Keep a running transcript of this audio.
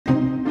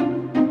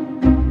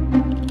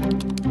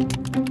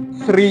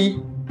3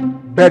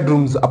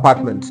 bedrooms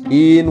apartment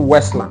in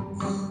Westlands.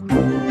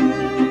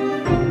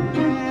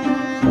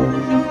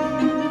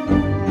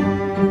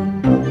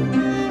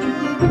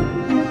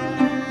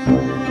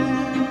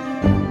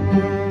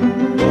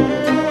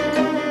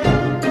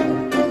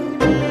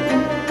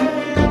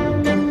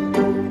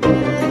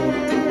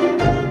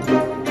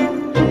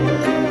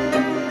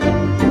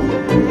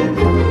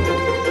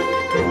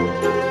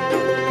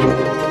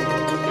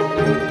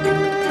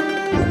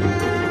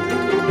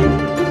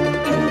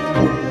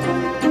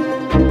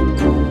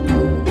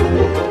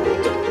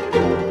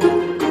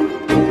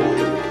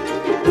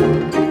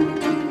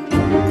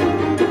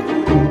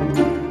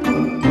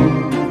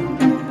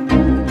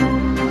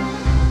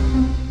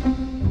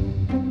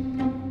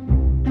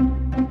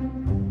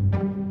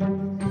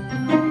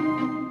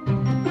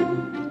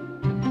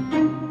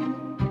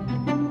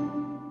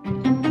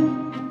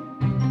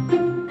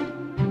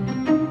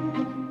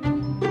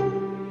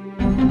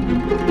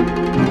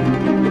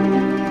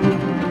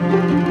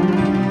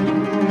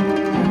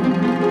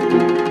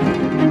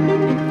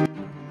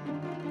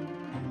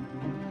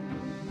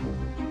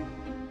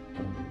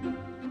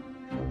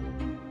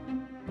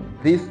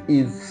 This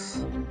is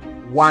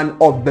one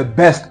of the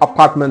best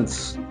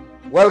apartments.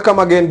 Welcome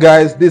again,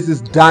 guys. This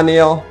is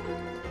Daniel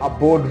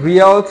aboard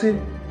Realty.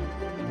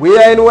 We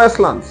are in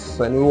Westlands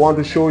and we want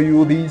to show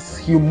you these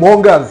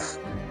humongous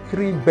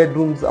 3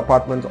 bedrooms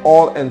apartments,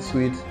 all en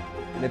suite,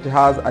 and it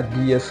has a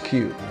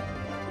DSQ.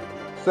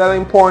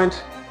 Selling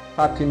point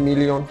 30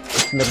 million.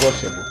 It's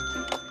negotiable.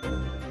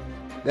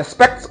 The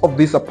specs of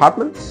these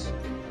apartments: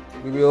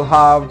 we will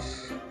have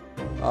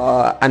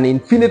an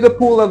infinity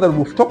pool at the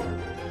rooftop.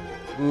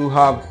 We will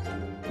have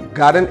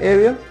garden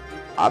area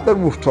at the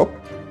rooftop,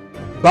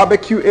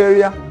 barbecue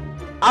area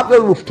at the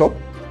rooftop.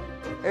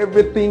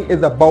 Everything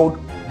is about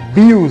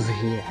views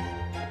here.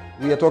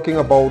 We are talking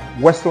about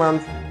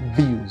Westlands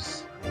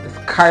views, the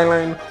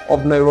skyline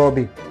of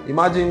Nairobi.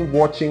 Imagine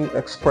watching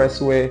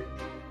expressway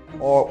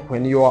or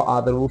when you are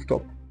at the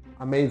rooftop.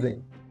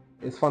 Amazing.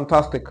 It's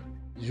fantastic.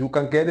 You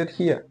can get it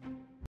here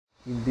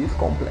in this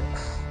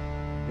complex.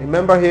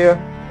 Remember, here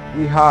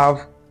we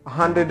have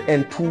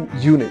 102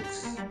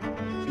 units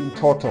in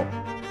total,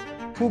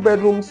 2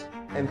 bedrooms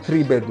and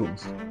 3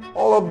 bedrooms,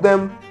 all of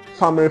them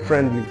family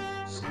friendly,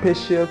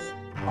 spacious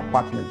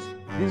apartments.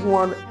 This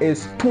one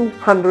is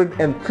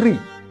 203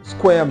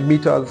 square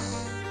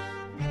meters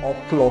of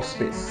floor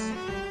space.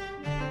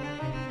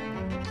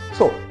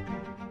 So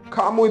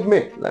come with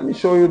me, let me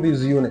show you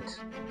this unit,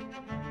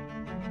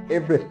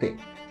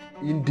 everything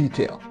in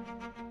detail.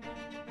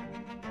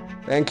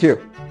 Thank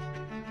you.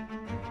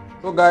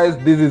 So guys,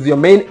 this is your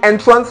main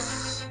entrance.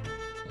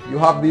 You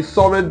have this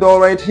solid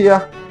door right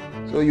here,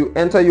 so you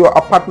enter your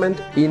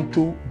apartment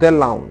into the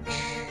lounge.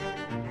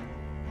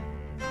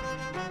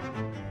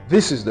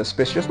 This is the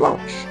spacious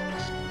lounge.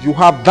 You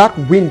have that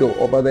window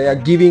over there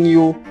giving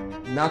you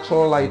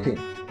natural lighting.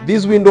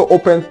 This window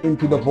opens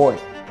into the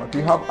void, but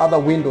you have other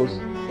windows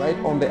right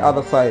on the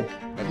other side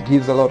that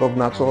gives a lot of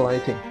natural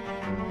lighting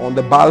on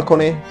the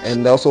balcony,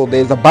 and also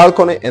there's a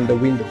balcony and the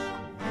window.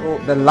 So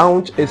the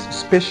lounge is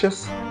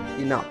spacious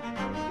enough.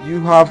 You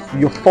have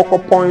your focal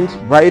point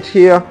right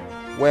here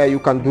where you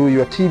can do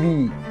your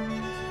TV.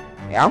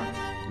 Yeah,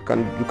 you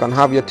can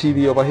have your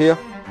TV over here.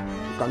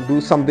 You can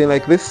do something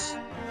like this.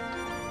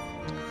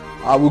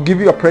 I will give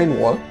you a plain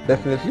wall,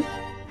 definitely.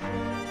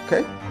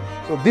 Okay,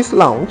 so this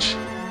lounge,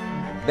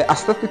 the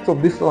aesthetics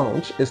of this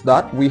lounge is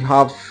that we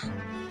have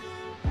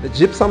the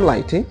gypsum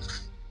lighting.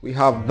 We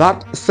have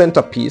that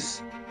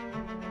centerpiece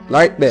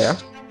right there,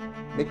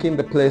 making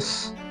the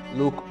place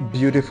look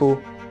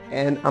beautiful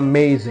and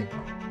amazing.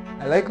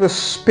 I like the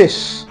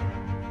space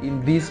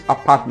in these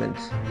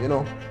apartments.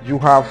 You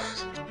have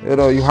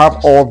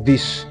all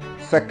this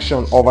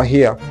section over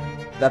here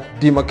that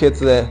demarcates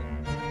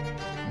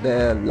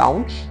the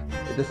lounge.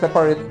 It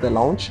separates the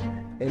lounge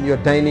and your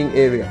dining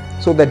area.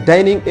 So the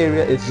dining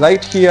area is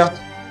right here,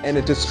 and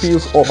it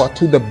spills over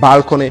to the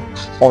balcony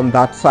on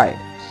that side.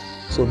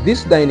 So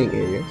this dining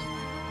area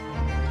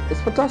is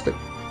fantastic.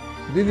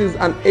 This is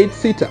an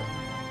 8-seater,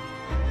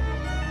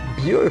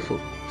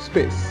 beautiful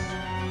space.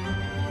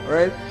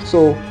 Right,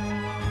 so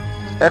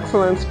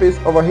excellent space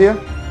over here.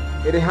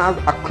 It has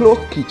a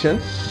closed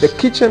kitchen. The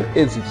kitchen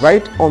is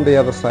right on the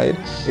other side.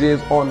 It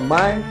is on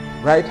my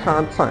right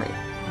hand side.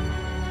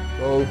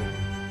 So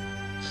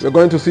we're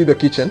going to see the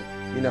kitchen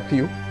in a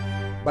few,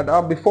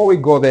 but before we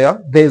go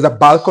there, there's a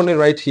balcony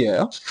right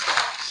here.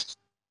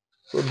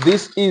 So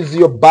this is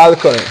your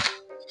balcony.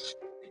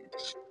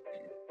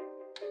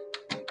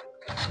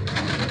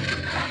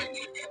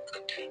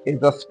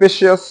 It's a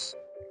spacious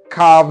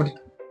carved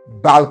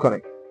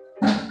balcony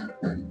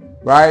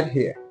right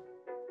here.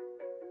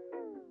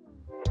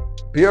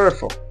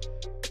 Beautiful.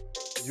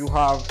 You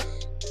have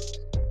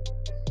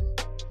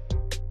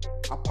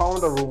a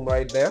powder room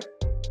right there.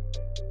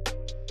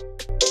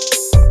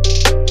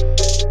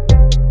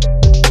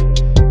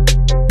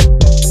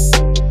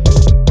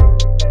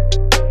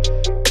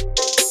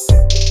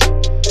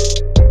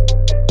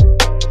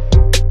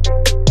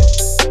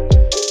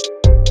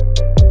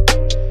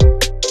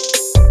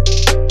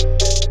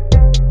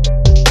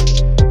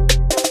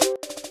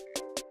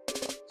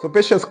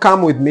 patients,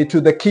 come with me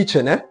to the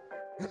kitchen.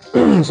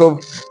 So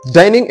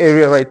dining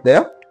area right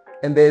there,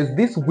 and there's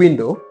this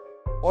window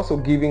also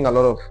giving a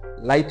lot of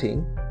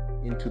lighting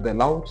into the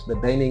lounge, the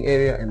dining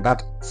area, and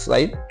that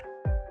side.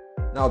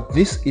 Now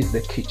this is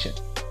the kitchen.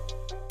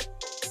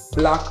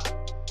 Black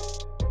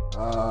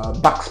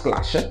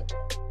backsplash.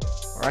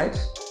 All right,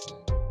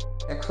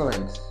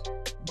 excellent.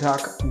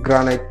 Dark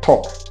granite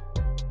top,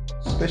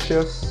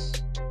 spacious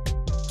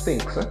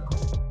sinks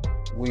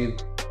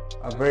with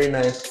a very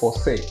nice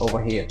faucet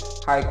over here,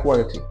 high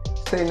quality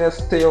stainless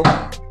steel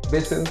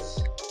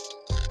basins,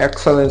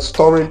 excellent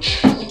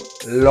storage,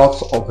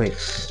 lots of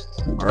it.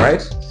 All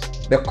right,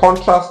 the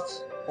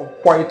contrast of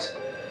white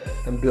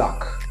and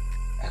black,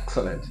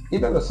 excellent.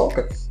 Even the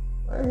sockets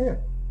right here,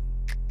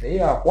 they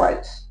are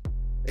white,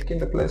 making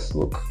the place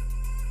look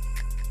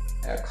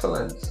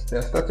excellent. The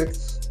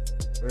aesthetics,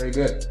 very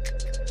good.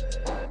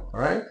 All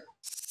right,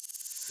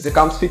 it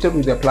comes fitted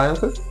with the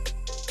appliances.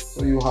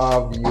 So you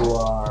have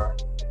your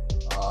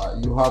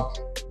you have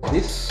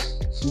this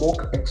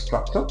smoke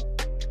extractor,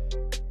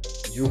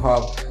 you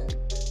have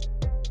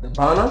the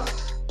burners.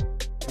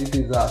 This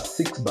is a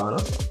 6 burner.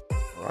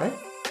 All right,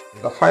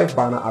 it's a 5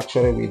 burner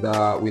actually with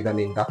an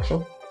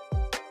induction,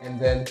 and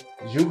then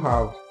you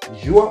have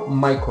your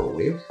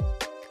microwave,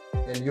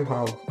 and you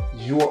have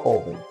your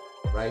oven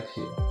right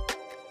here.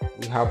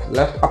 We have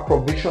left a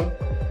provision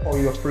for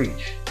your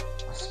fridge,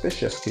 a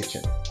spacious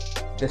kitchen.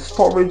 The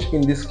storage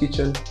in this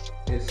kitchen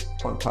is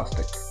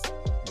fantastic.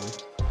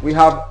 We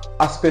have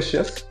a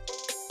spacious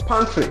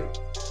pantry.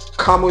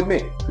 Come with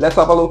me. Let's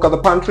have a look at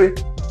the pantry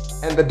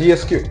and the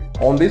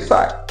DSQ on this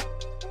side.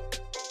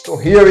 So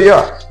here we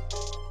are.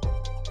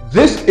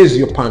 This is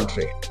your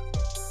pantry.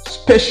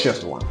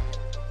 Spacious one.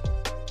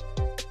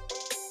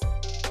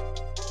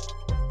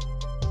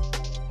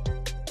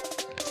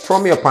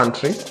 From your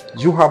pantry,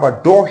 you have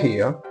a door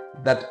here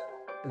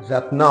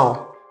that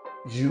now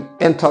you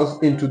enters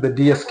into the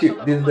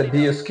DSQ. This is the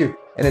DSQ,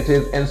 and it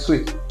is en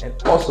suite. And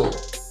also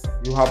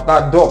you have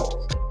that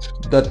door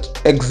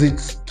that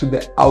exits to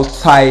the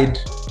outside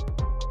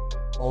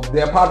of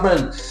the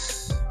apartment.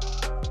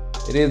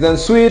 It is en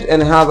suite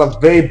and has a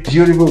very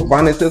beautiful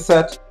vanity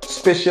set,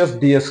 spacious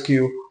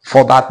DSQ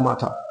for that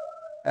matter.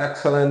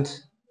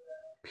 Excellent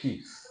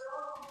piece.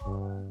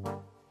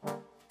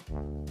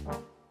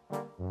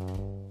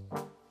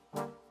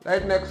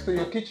 Right next to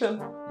your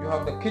kitchen, you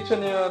have the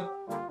kitchen yard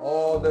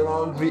or the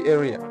laundry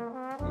area.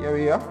 Here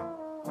we are.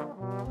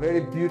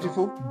 Very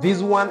beautiful.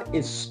 This one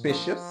is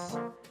spacious.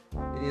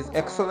 It is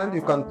excellent.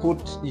 You can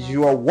put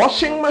your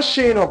washing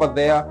machine over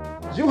there.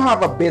 You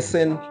have a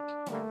basin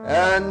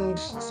and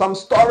some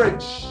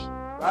storage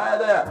right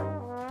there.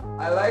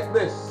 I like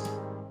this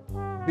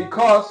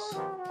because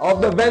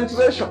of the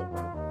ventilation.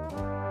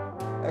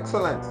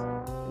 Excellent.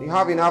 You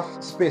have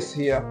enough space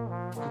here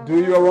to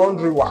do your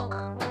laundry work.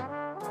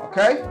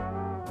 Okay,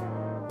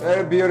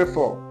 very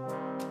beautiful.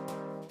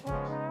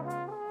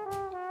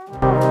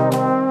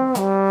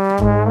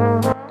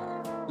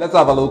 Let's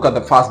have a look at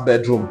the first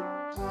bedroom.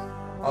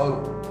 Oh,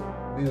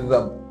 this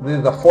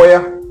is a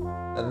foyer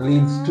that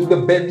leads to the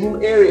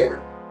bedroom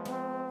area.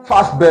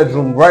 First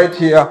bedroom right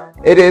here.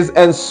 It is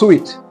en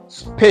suite,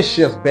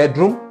 spacious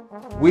bedroom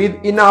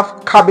with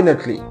enough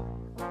cabinetry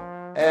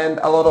and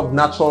a lot of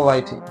natural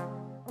lighting.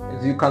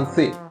 As you can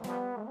see,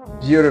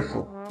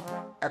 beautiful,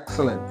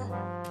 excellent.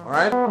 All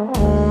right.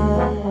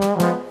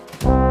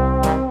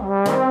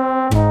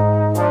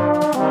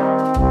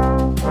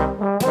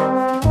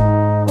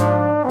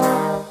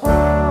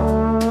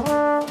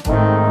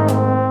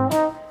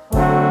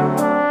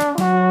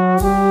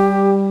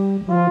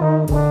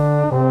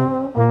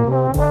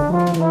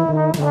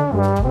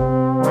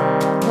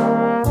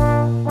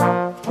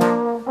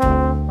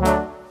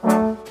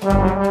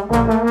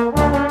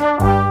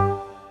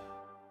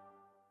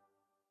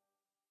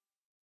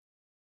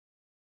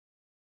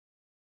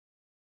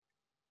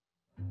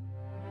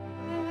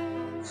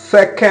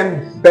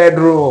 Second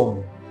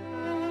bedroom.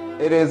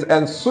 It is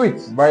en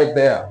suite right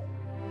there.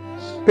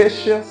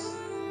 Spacious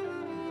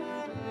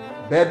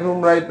bedroom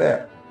right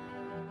there.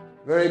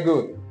 Very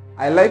good.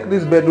 I like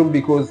this bedroom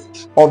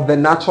because of the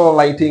natural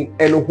lighting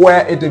and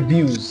where it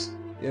views.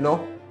 You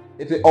know,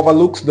 it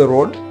overlooks the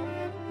road,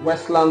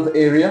 Westlands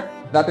area.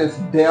 That is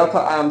Delta.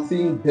 I am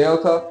seeing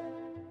Delta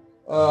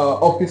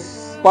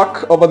Office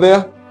Park over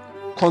there.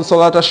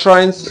 Consolata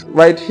Shrines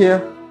right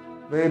here.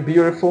 Very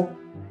beautiful.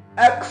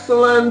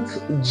 Excellent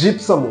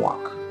gypsum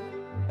work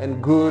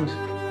and good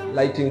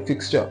lighting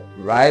fixture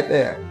right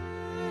there.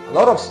 A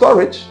lot of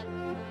storage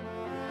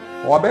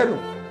for a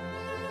bedroom.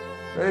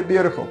 Very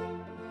beautiful.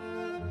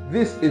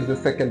 This is the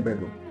second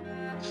bedroom.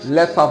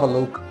 Let's have a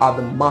look at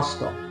the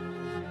master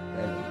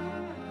bedroom.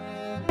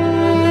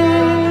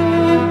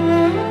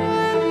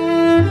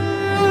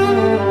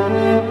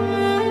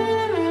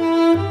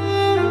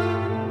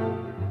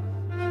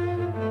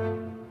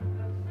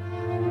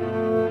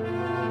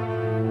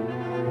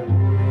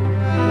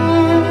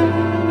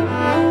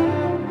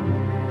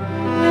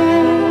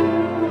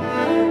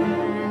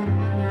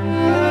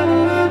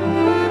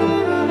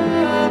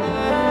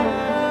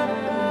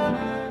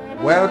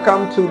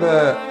 Welcome to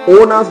the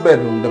owner's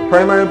bedroom, the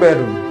primary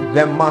bedroom,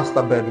 the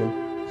master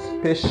bedroom.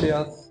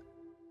 Spacious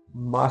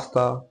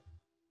master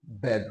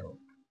bedroom.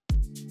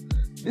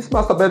 This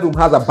master bedroom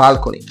has a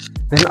balcony.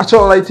 The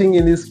natural lighting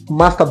in this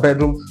master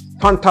bedroom,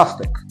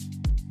 fantastic.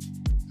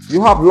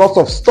 You have lots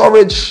of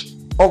storage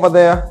over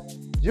there.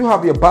 You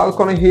have your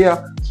balcony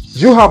here.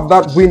 You have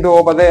that window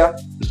over there.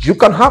 You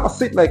can have a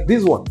seat like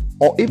this one,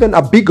 or even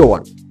a bigger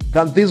one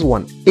than this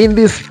one in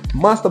this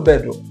master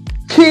bedroom.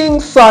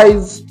 King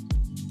size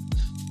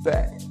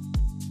bed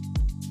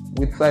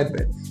with side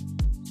beds.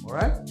 All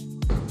right,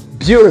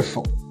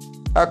 beautiful,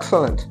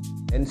 excellent.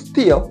 And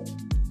still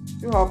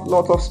you have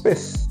lots of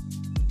space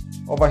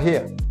over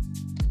here.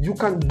 You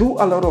can do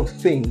a lot of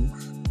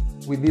things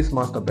with this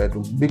master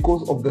bedroom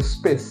because of the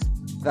space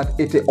that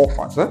it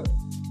offers.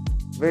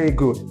 Very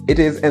good. It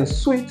is en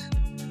suite.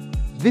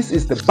 This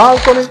is the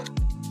balcony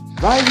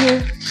right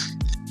here.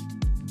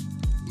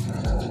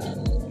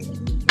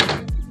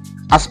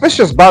 A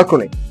spacious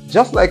balcony,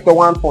 just like the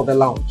one for the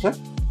lounge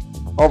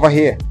over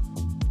here.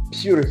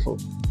 Beautiful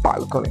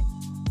balcony.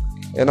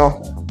 You know,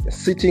 you're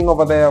sitting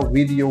over there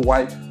with your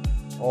wife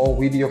or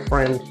with your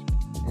friend,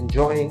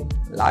 enjoying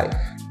life.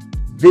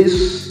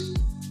 This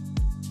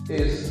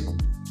is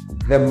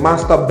the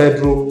master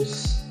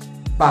bedroom's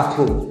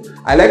bathroom.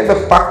 I like the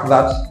fact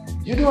that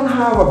you don't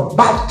have a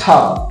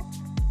bathtub.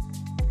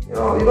 You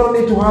know, you don't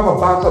need to have a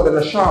bathtub and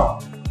a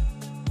shower.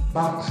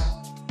 But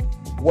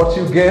what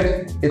you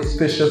get is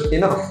spacious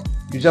enough.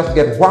 You just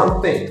get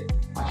one thing,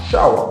 a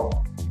shower,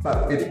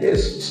 but it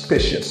is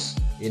spacious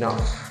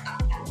enough.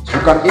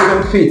 You can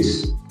even fit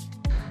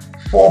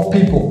 4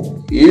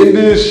 people in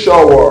this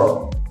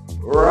shower,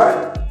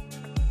 right?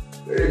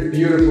 Very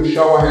beautiful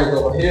shower heads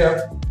over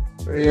here.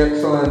 Very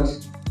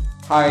excellent,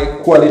 high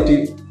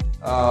quality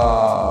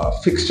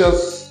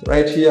fixtures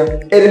right here.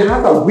 And it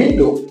has a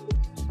window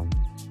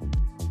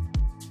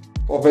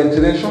for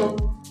ventilation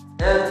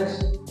and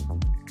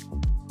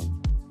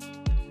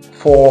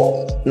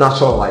for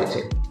natural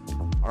lighting.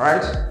 All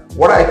right,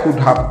 what I could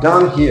have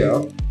done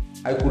here,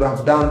 I could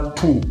have done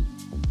two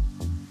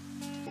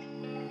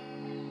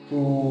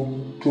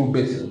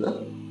bases,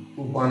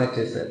 2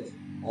 vanity sets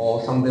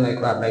or something like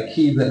that, like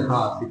his and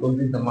hers, because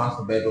this is the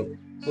master bedroom.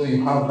 So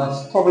you have that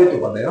storage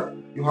over there,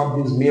 you have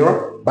this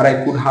mirror, but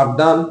I could have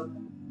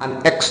done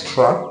an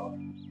extra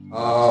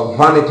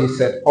vanity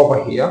set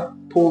over here,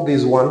 pull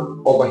this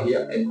one over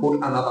here and put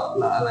another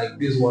like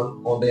this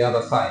one on the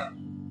other side.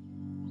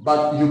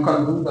 But you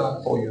can do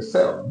that for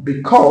yourself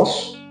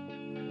because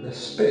the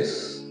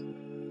space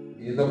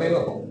is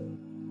available.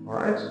 All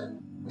right,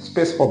 the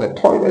space for the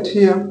toilet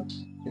here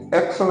is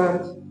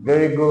excellent,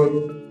 very good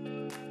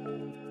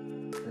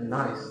and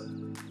nice.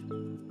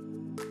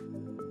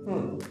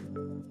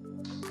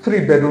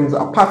 3 bedrooms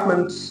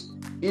apartments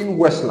in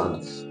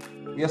Westlands.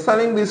 We are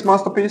selling this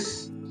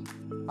masterpiece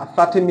at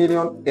 30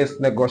 million. Is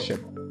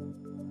negotiable.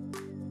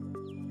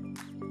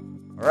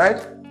 All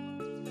right,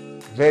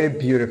 very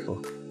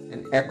beautiful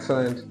and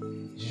excellent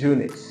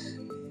units.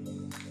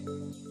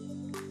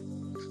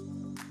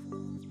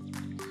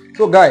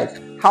 So guys,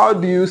 how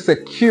do you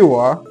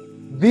secure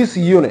this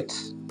unit?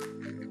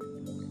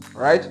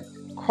 All right,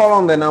 call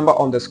on the number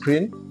on the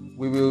screen.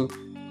 We will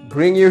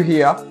bring you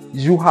here.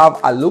 You have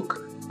a look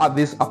at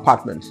this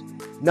apartment.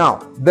 Now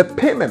the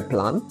payment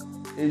plan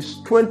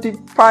is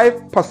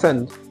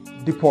 25%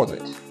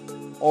 deposit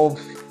of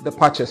the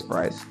purchase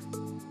price.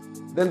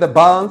 Then the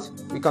balance,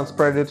 we can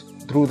spread it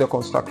through the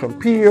construction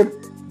period.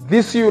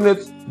 These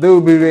units, they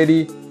will be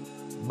ready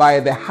by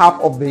the half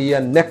of the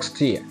year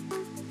next year.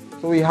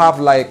 So we have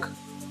like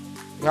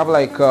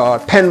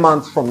 10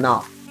 months from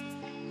now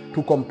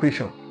to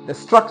completion. The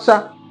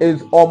structure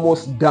is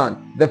almost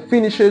done. The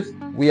finishes,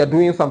 we are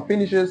doing some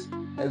finishes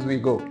as we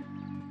go.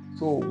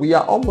 So we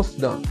are almost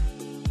done.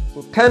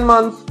 So 10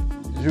 months,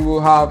 you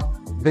will have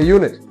the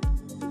unit.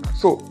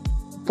 So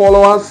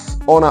follow us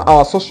on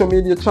our social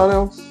media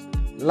channels,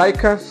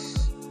 like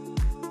us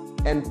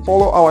and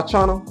follow our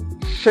channel,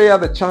 share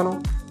the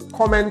channel,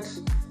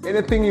 comment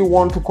anything you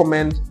want to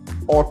comment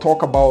or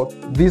talk about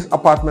this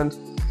apartment.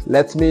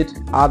 Let's meet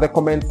at the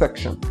comment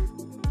section.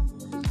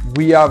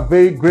 We are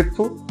very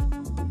grateful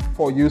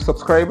for you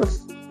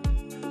subscribers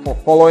for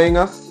following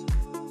us,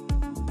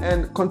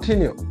 and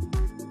continue,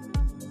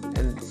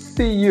 and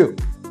see you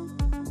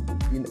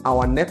in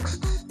our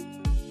next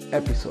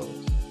episode.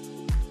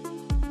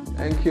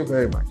 Thank you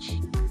very much.